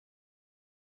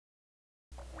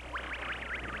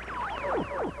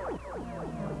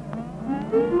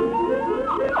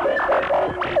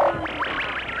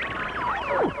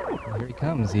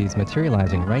seems he's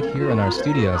materializing right here in our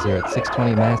studios here at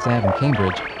 620 Mass Ave in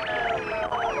Cambridge.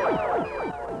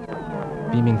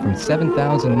 Beaming from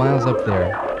 7,000 miles up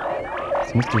there,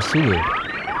 it's Mr. Sulu.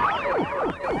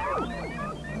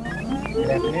 Good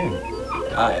afternoon.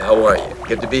 Hi, how are you?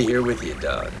 Good to be here with you,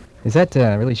 Don. Does that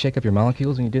really shake up your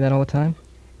molecules when you do that all the time?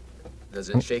 Does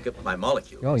it shake up my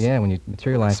molecules? Oh, yeah, when you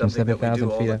materialize from 7,000 feet. Something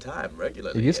that we do all the time,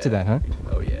 regularly. You're used to that, huh?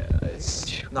 Oh, yeah.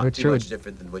 It's not too much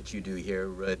different than what you do here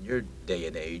in your day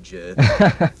and age,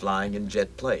 flying in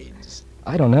jet planes.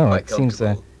 I don't know. It seems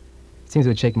it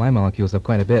would shake my molecules up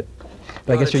quite a bit.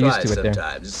 But I guess you're used to it there.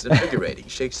 Sometimes. It's invigorating.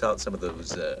 Shakes out some of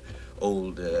those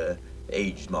old,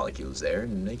 aged molecules there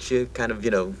and makes you kind of,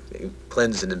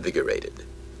 cleansed and invigorated.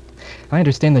 I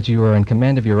understand that you are in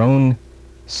command of your own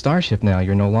starship now.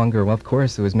 You're no longer, well, of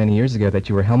course, it was many years ago that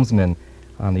you were helmsman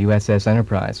on the USS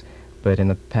Enterprise. But in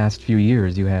the past few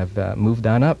years, you have moved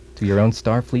on up to your own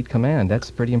Starfleet command. That's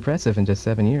pretty impressive in just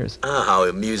 7 years. Ah, how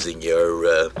amusing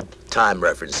your time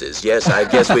references. Yes, I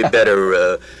guess we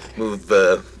better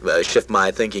shift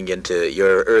my thinking into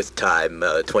your Earth time,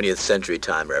 20th century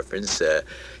time reference.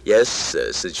 Yes,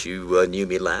 since you knew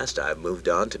me last, I've moved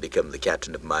on to become the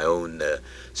captain of my own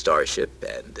starship,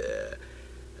 and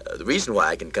the reason why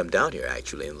I can come down here,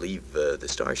 actually, and leave the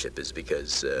starship is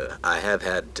because I have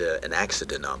had an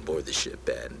accident on board the ship,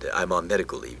 and I'm on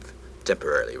medical leave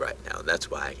temporarily right now. And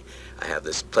that's why I have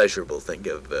this pleasurable thing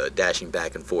of dashing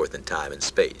back and forth in time and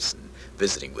space and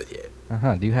visiting with you.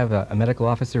 Uh-huh. Do you have a medical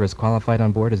officer as qualified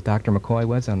on board as Dr. McCoy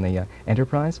was on the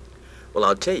Enterprise? Well,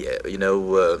 I'll tell you,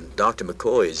 Dr.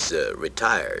 McCoy's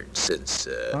retired since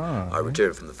our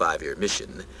return from the 5-year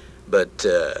mission, but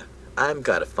I'm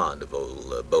kind of fond of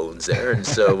old Bones there, and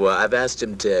so I've asked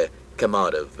him to come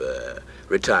out of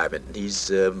retirement.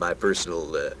 He's my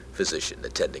personal physician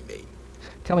attending me.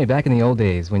 Tell me, back in the old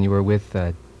days when you were with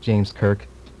James Kirk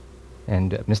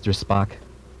and Mr. Spock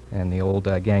and the old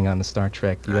gang on the Star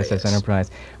Trek USS Enterprise,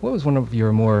 what was one of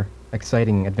your more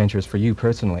exciting adventures for you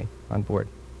personally on board?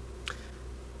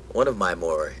 One of my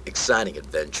more exciting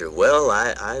adventures, well,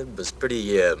 I was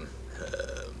pretty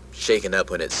shaken up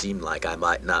when it seemed like I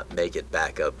might not make it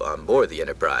back up on board the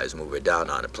Enterprise when we were down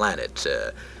on a planet,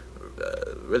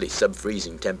 really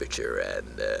sub-freezing temperature,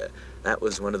 and that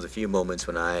was one of the few moments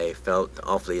when I felt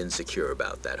awfully insecure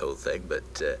about that whole thing,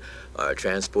 but our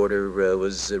transporter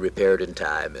was repaired in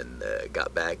time and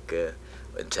got back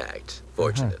intact,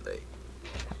 fortunately.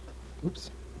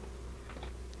 Oops.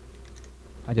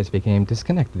 I just became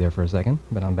disconnected there for a second,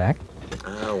 but I'm back.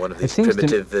 One of these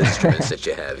primitive instruments that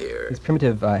you have here. These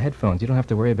primitive headphones. You don't have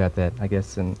to worry about that, I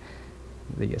guess, in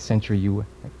the century you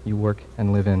work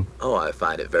and live in. Oh, I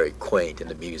find it very quaint and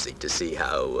amusing to see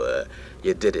how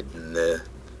you did it in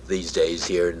these days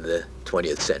here in the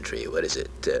 20th century. What is it?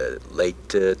 Late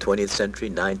 20th century,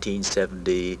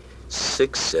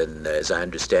 1976, and as I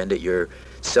understand it, you're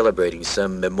celebrating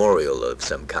some memorial of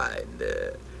some kind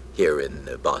here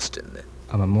in Boston.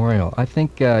 A memorial. I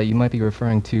think you might be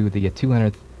referring to the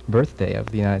 200th birthday of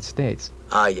the United States.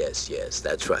 Ah, yes,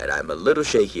 that's right. I'm a little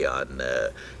shaky on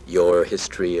your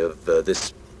history of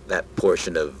that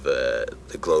portion of the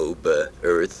globe,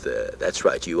 Earth. That's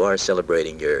right. You are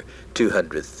celebrating your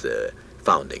 200th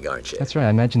founding, aren't you? That's right. I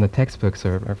imagine the textbooks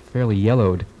are fairly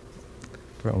yellowed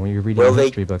when you're reading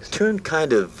history books. Well, they turn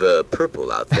kind of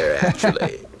purple out there,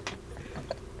 actually.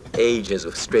 Age has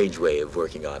a strange way of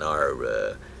working on our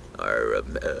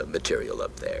material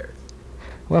up there.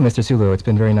 Well, Mr. Sulu, it's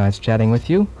been very nice chatting with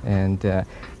you, and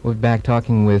we'll be back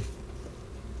talking with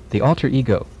the alter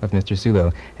ego of Mr.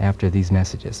 Sulu after these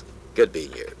messages. Good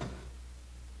being here.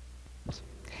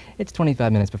 It's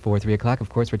 25 minutes before 3 o'clock. Of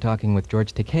course, we're talking with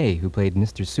George Takei, who played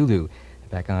Mr. Sulu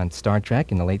back on Star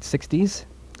Trek in the late 60s.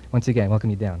 Once again,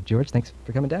 welcome you down. George, thanks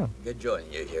for coming down. Good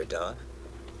joining you here, Don.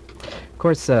 Of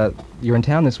course, you're in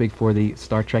town this week for the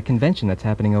Star Trek convention that's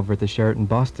happening over at the Sheraton,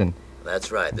 Boston.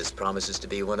 That's right. This promises to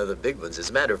be one of the big ones.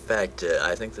 As a matter of fact,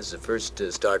 I think this is the first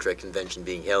Star Trek convention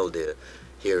being held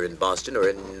here in Boston, or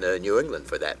in New England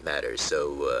for that matter.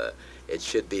 So it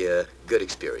should be a good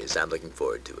experience. I'm looking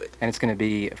forward to it. And it's going to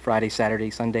be Friday,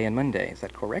 Saturday, Sunday, and Monday. Is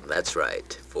that correct? That's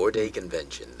right. 4-day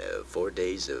convention, 4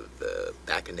 days of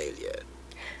bacchanalia.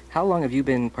 How long have you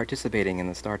been participating in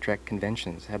the Star Trek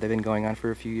conventions? Have they been going on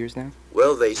for a few years now?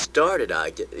 Well, they started,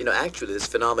 actually this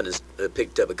phenomenon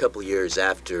picked up a couple years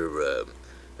after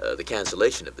the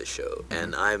cancellation of the show.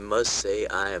 And I must say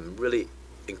I am really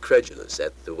incredulous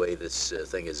at the way this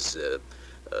thing has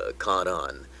caught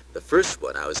on. The first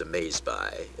one I was amazed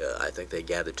by. I think they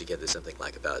gathered together something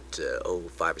like about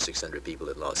 500 or 600 people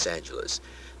in Los Angeles.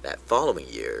 That following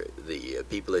year, the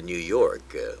people in New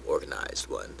York organized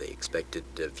one. They expected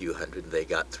a few hundred, and they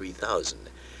got 3,000.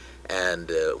 And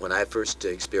when I first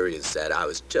experienced that, I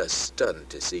was just stunned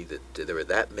to see that there were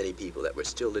that many people that were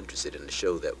still interested in a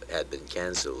show that had been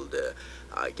canceled.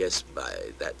 I guess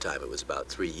by that time it was about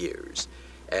 3 years.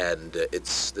 And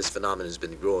this phenomenon has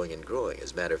been growing and growing.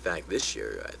 As a matter of fact, this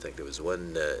year, I think there was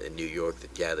one in New York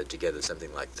that gathered together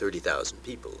something like 30,000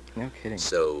 people. No kidding.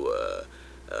 So,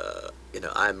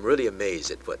 I'm really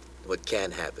amazed at what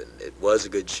can happen. It was a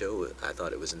good show. I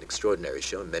thought it was an extraordinary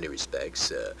show in many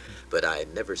respects, but I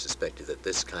never suspected that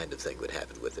this kind of thing would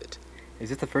happen with it.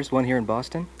 Is it the first one here in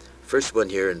Boston? First one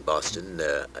here in Boston.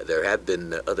 There have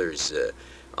been others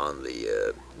on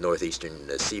the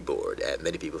northeastern seaboard, and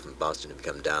many people from Boston have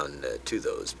come down to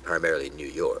those, primarily New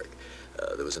York.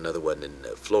 There was another one in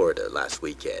Florida last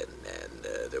weekend,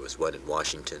 and there was one in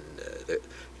Washington.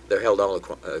 They're held all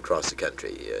across the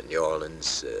country, New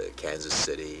Orleans, Kansas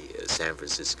City, San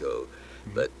Francisco,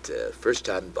 but first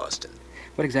time in Boston.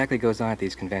 What exactly goes on at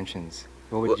these conventions?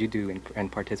 What would you do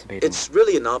and participate in? It's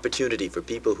really an opportunity for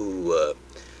people who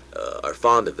are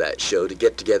fond of that show to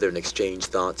get together and exchange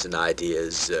thoughts and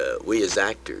ideas. We as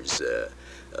actors,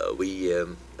 we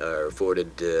are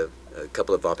afforded a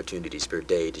couple of opportunities per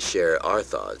day to share our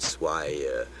thoughts,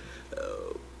 why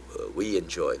we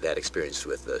enjoy that experience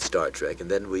with Star Trek, and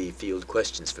then we field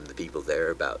questions from the people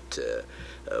there about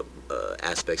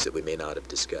aspects that we may not have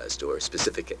discussed or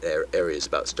specific areas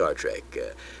about Star Trek.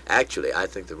 Actually, I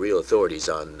think the real authorities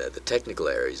on the technical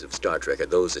areas of Star Trek are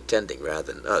those attending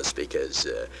rather than us, because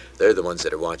they're the ones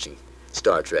that are watching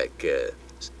Star Trek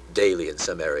daily in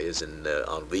some areas and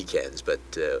on weekends, but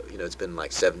it's been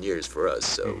like 7 years for us,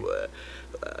 so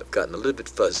I've gotten a little bit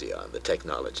fuzzy on the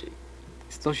technology.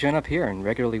 Still shown up here and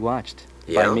regularly watched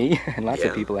by me and lots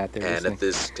of people out there and listening. At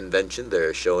this convention,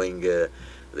 they're showing the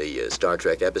Star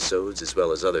Trek episodes as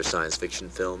well as other science fiction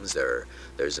films.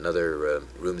 There's another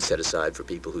room set aside for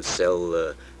people who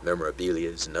sell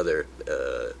memorabilia and other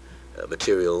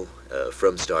material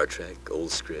from Star Trek,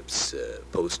 old scripts,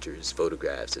 posters,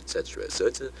 photographs, etc. So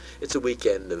it's a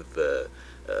weekend of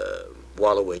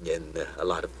wallowing in a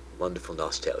lot of wonderful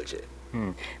nostalgia.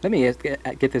 Let me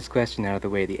get this question out of the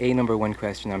way. The #1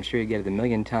 question. I'm sure you get it a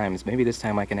million times. Maybe this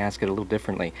time I can ask it a little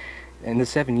differently. In the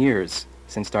 7 years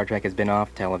since Star Trek has been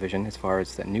off television, as far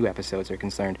as the new episodes are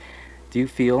concerned, do you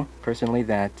feel personally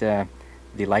that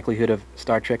the likelihood of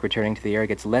Star Trek returning to the air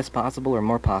gets less possible or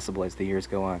more possible as the years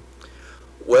go on?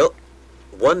 Well,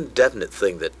 one definite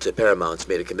thing that Paramount's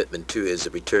made a commitment to is the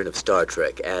return of Star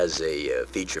Trek as a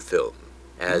feature film,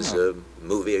 as a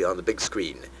movie on the big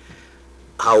screen.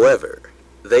 However,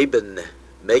 they've been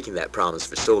making that promise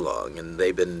for so long, and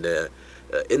they've been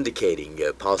indicating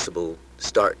possible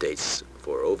start dates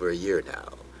for over a year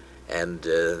now. And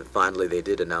finally, they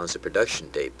did announce a production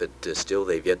date, but still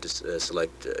they've yet to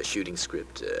select a shooting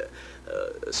script,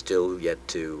 still yet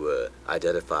to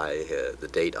identify the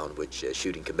date on which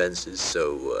shooting commences.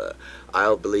 So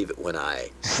I'll believe it when I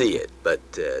see it, but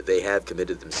they have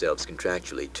committed themselves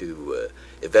contractually to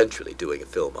eventually doing a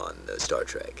film on Star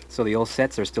Trek. So the old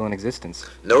sets are still in existence?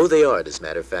 No, they aren't, as a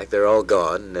matter of fact. They're all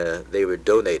gone. They were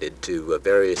donated to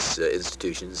various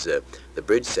institutions. The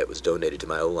bridge set was donated to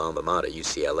my old alma mater,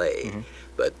 UCLA,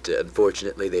 but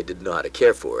unfortunately they did not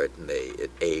care for it, and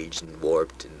it aged and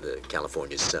warped in the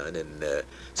California sun, and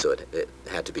so it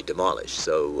had to be demolished.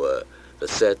 So the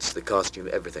sets, the costume,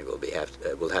 everything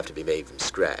will have to be made from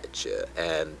scratch,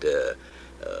 and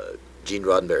Gene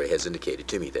Roddenberry has indicated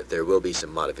to me that there will be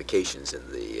some modifications in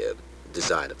the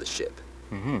design of the ship.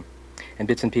 And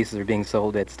bits and pieces are being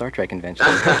sold at Star Trek conventions.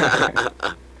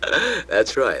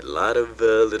 That's right. A lot of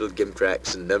little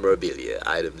gimcracks and memorabilia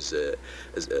items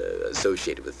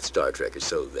associated with Star Trek are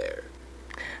sold there.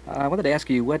 I wanted to ask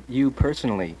you what you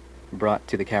personally brought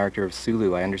to the character of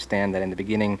Sulu. I understand that in the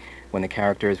beginning, when the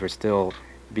characters were still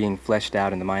being fleshed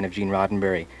out in the mind of Gene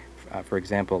Roddenberry, for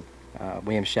example,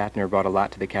 William Shatner brought a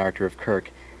lot to the character of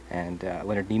Kirk, and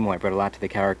Leonard Nimoy brought a lot to the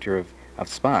character of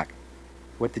Spock.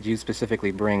 What did you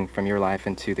specifically bring from your life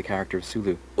into the character of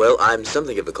Sulu? Well, I'm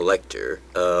something of a collector.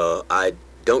 I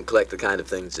don't collect the kind of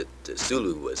things that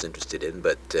Sulu was interested in,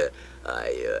 but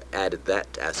I added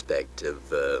that aspect of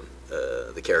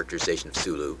the characterization of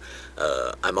Sulu.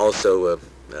 I'm also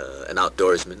an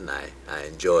outdoorsman. I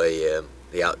enjoy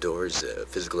the outdoors,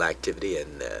 physical activity,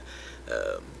 and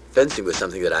fencing was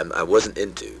something that I wasn't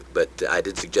into, but I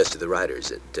did suggest to the writers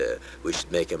that we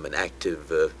should make him an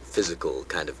active, physical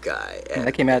kind of guy. And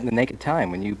that came out in The Naked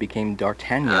Time when you became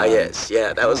D'Artagnan. Yes,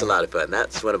 yeah, that was a lot of fun.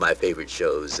 That's one of my favorite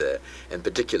shows, and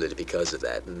particularly because of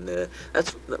that. And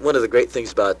that's one of the great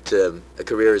things about a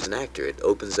career as an actor. It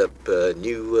opens up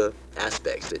new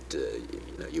aspects that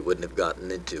you wouldn't have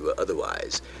gotten into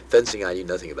otherwise. Fencing, I knew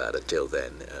nothing about until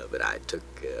then, but I took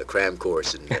a cram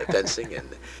course in fencing,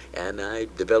 and I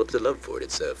developed a love for it.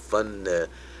 It's a fun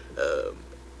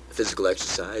physical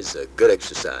exercise, a good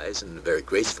exercise, and a very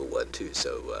graceful one too.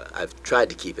 So I've tried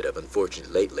to keep it up.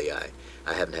 Unfortunately, lately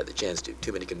I haven't had the chance to.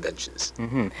 Too many conventions.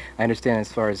 Mm-hmm. I understand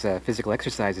as far as physical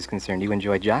exercise is concerned, you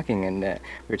enjoy jogging, and we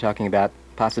were talking about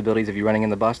possibilities of you running in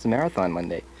the Boston Marathon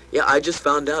Monday. Yeah, I just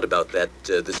found out about that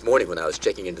this morning when I was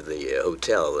checking into the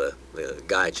hotel. The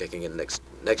guy checking in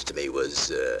next to me was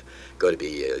going to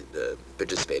be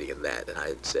participating in that, and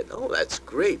I said, "Oh, that's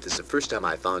great! This is the first time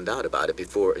I found out about it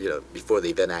before the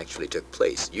event actually took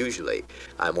place. Usually,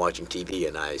 I'm watching TV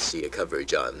and I see a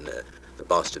coverage on the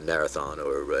Boston Marathon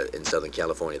or in Southern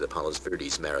California, the Palos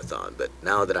Verdes Marathon. But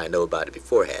now that I know about it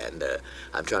beforehand,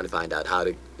 I'm trying to find out how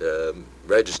to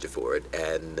register for it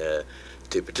and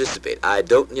to participate. I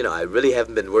don't, I really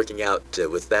haven't been working out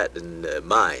with that in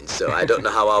mind, so I don't know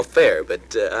how I'll fare, but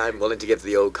I'm willing to give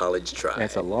the old college try."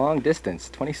 That's a long distance,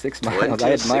 26 miles.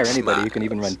 I admire anybody who can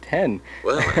even run 10.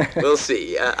 Well, we'll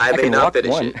see. I may not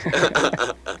finish it.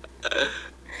 How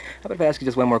about if I ask you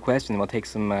just one more question, and we'll take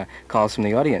some calls from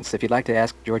the audience. If you'd like to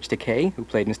ask George Takei, who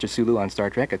played Mr. Sulu on Star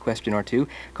Trek, a question or two,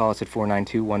 call us at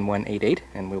 492-1188,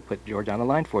 and we'll put George on the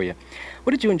line for you.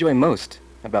 What did you enjoy most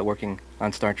about working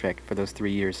on Star Trek for those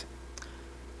 3 years?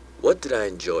 What did I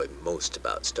enjoy most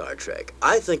about Star Trek?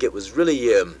 I think it was really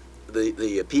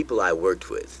the people I worked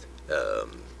with.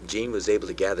 Gene was able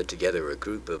to gather together a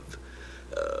group of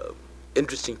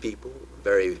interesting people,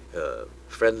 very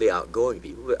friendly, outgoing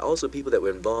people, but also people that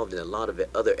were involved in a lot of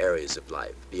other areas of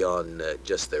life beyond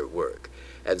just their work.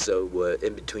 And so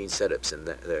in between setups, and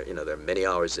there are many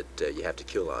hours that you have to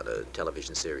kill on a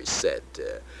television series set.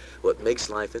 What makes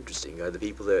life interesting are the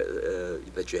people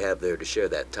that you have there to share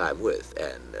that time with.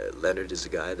 And Leonard is a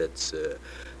guy that's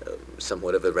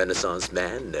somewhat of a Renaissance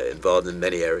man, involved in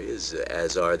many areas,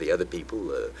 as are the other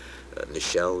people.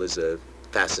 Nichelle is a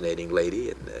fascinating lady,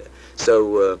 and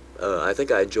so I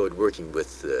think I enjoyed working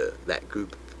with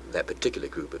that particular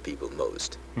group of people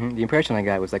most. Mm-hmm. The impression I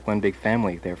got was like one big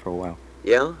family there for a while.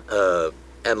 Yeah,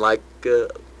 and like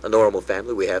a normal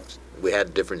family, we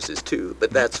had differences too,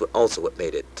 but that's also what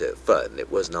made it fun. It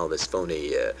wasn't all this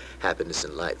phony happiness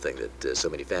and light thing that so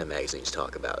many fan magazines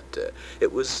talk about.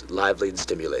 It was lively and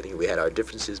stimulating. We had our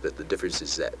differences, but the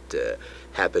differences that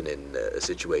happen in a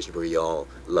situation where you all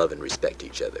love and respect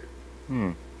each other.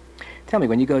 Hmm. Tell me,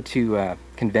 when you go to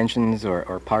conventions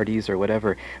or parties or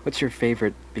whatever, what's your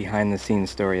favorite behind-the-scenes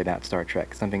story about Star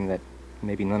Trek? Something that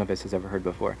maybe none of us has ever heard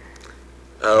before.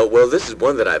 Well, this is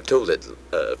one that I've told at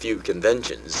a few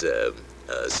conventions,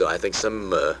 so I think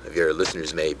some of your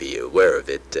listeners may be aware of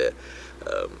it.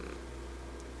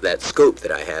 That scope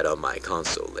that I had on my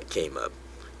console that came up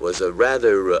was a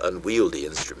rather unwieldy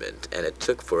instrument, and it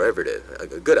took forever a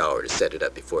good hour to set it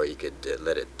up before you could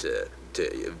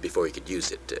before you could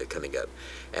use it coming up.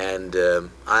 And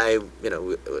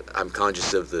I'm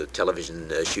conscious of the television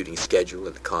shooting schedule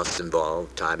and the costs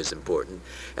involved. Time is important,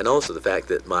 and also the fact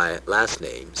that my last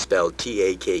name, spelled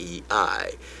Takei,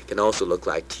 can also look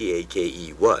like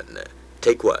Take1.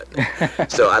 Take one.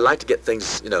 So I like to get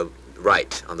things,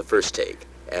 right on the first take.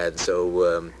 And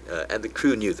so, and the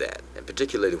crew knew that, and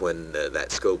particularly when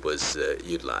that scope was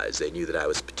utilized, they knew that I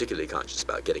was particularly conscious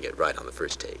about getting it right on the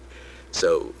first take.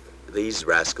 So these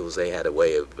rascals, they had a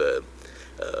way of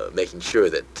making sure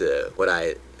that what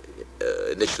I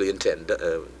initially intend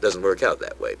doesn't work out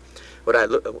that way.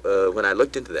 When I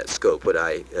looked into that scope, what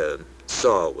I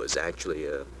saw was actually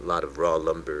a lot of raw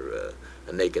lumber,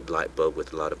 a naked light bulb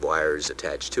with a lot of wires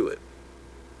attached to it.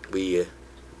 We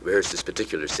rehearsed this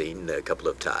particular scene a couple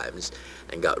of times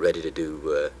and got ready to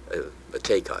do a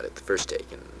take on it, the first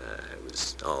take, and I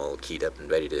was all keyed up and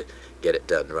ready to get it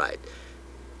done right.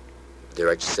 The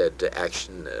director said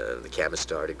action, the camera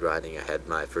started grinding. I had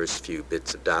my first few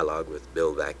bits of dialogue with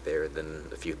Bill back there, and then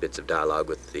a few bits of dialogue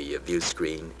with the view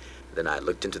screen. Then I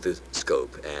looked into the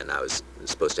scope, and I was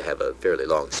supposed to have a fairly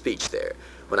long speech there.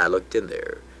 When I looked in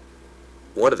there,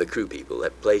 one of the crew people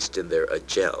had placed in there a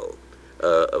gel,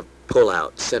 a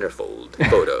pull-out centerfold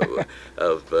photo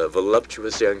of a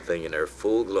voluptuous young thing in her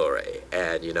full glory.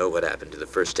 And you know what happened to the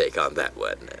first take on that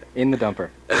one? In the dumper.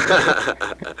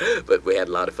 But we had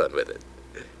a lot of fun with it.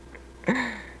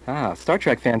 Ah, Star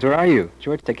Trek fans, where are you?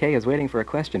 George Takei is waiting for a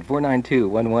question.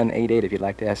 492-1188 if you'd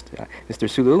like to ask Mr.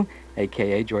 Sulu,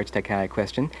 a.k.a. George Takei, a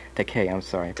question. Takei, I'm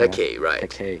sorry. Takei, right.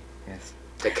 Takei, yes.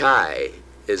 Takai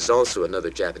is also another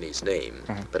Japanese name,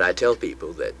 Uh-huh. but I tell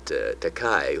people that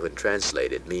Takai, when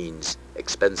translated, means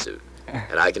expensive,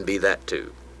 and I can be that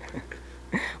too.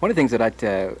 One of the things that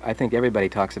I think everybody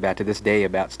talks about to this day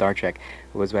about Star Trek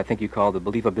was what I think you call the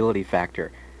believability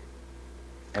factor.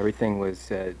 Everything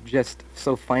was just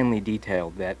so finely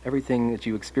detailed that everything that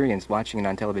you experienced watching it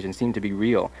on television seemed to be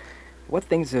real. What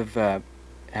things have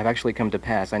actually come to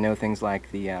pass? I know things like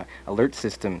the alert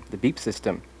system, the beep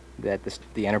system that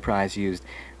the Enterprise used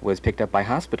was picked up by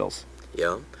hospitals.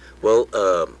 Yeah. Well,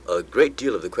 a great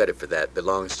deal of the credit for that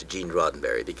belongs to Gene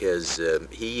Roddenberry because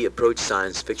he approached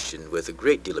science fiction with a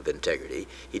great deal of integrity.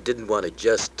 He didn't want to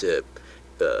just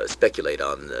speculate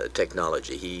on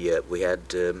technology. We had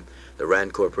the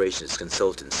Rand Corporation as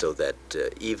consultants so that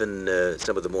even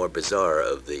some of the more bizarre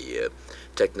of the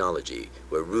technology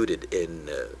were rooted in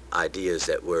ideas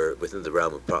that were within the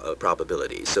realm of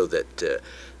probability, so that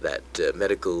that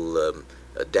medical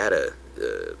data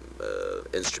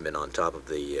instrument on top of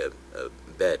the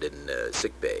bed in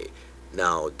sick bay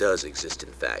now does exist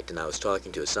in fact. And I was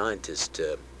talking to a scientist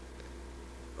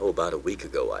about a week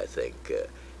ago, I think,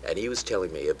 and he was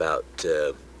telling me about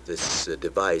this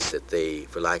device that they,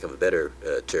 for lack of a better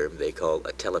term, they call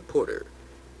a teleporter,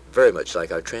 very much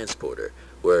like our transporter,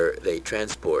 where they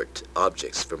transport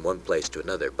objects from one place to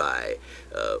another by,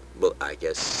 well, I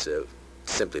guess,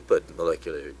 simply put,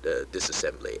 molecular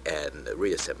disassembly and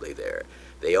reassembly there.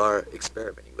 They are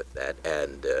experimenting with that,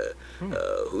 and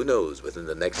who knows, within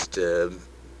the next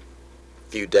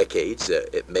few decades,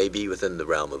 it may be within the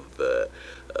realm of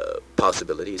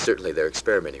possibility. Certainly they're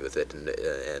experimenting with it,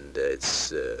 and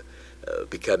it's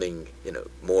becoming,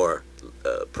 more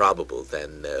probable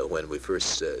than when we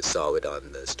first saw it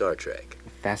on Star Trek.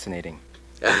 Fascinating.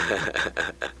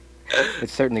 It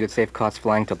certainly would save costs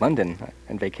flying to London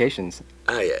and vacations.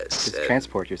 Ah, yes. Just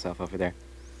transport yourself over there.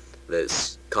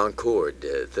 This Concorde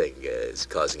thing is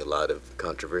causing a lot of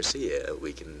controversy.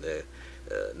 We can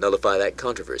nullify that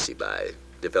controversy by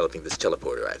developing this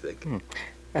teleporter, I think.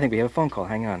 I think we have a phone call.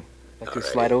 Hang on. Let's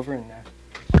just slide over and...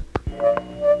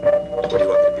 What do you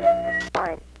want me to do?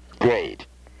 Fine. Great.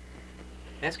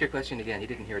 Ask your question again. You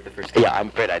didn't hear it the first time. Yeah, I'm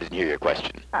afraid I didn't hear your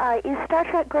question. Is Star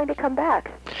Trek going to come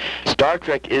back? Star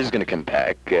Trek is going to come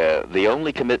back. The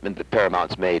only commitment that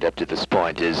Paramount's made up to this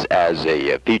point is as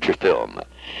a feature film.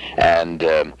 And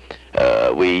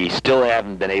we still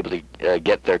haven't been able to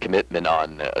get their commitment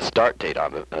on a start date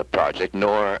on a project,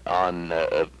 nor on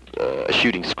a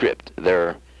shooting script. There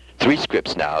are 3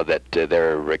 scripts now that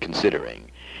they're considering.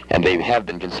 And they have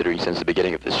been considering since the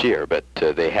beginning of this year, but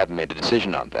they haven't made a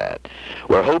decision on that.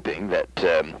 We're hoping that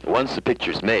once the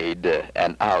picture's made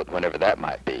and out, whenever that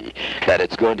might be, that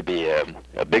it's going to be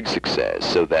a big success,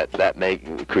 so that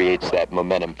creates that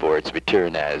momentum for its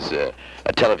return as a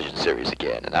television series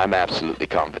again. And I'm absolutely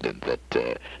confident that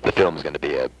the film is going to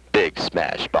be a big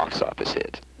smash box office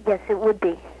hit. Yes, it would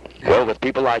be. Well, with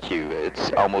people like you,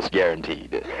 it's almost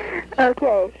guaranteed.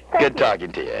 Okay. Good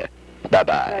talking to you. Bye-bye.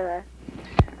 Bye-bye.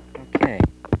 Okay.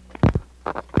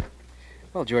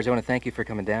 Well, George, I want to thank you for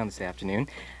coming down this afternoon.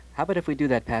 How about if we do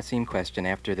that Passim question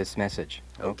after this message?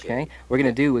 Okay. What we're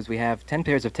going to do is we have 10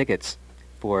 pairs of tickets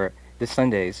for this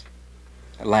Sunday's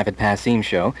Live at Passim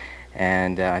show,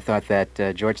 and I thought that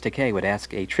George Takei would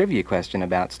ask a trivia question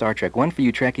about Star Trek, one for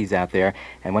you Trekkies out there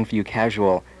and one for you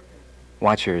casual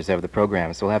watchers of the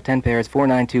program. So we'll have 10 pairs,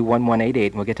 492-1188,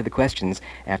 and we'll get to the questions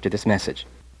after this message.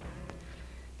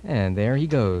 And there he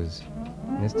goes,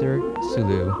 Mr.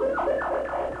 Sulu,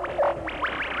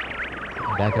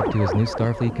 back up to his new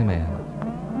Starfleet command.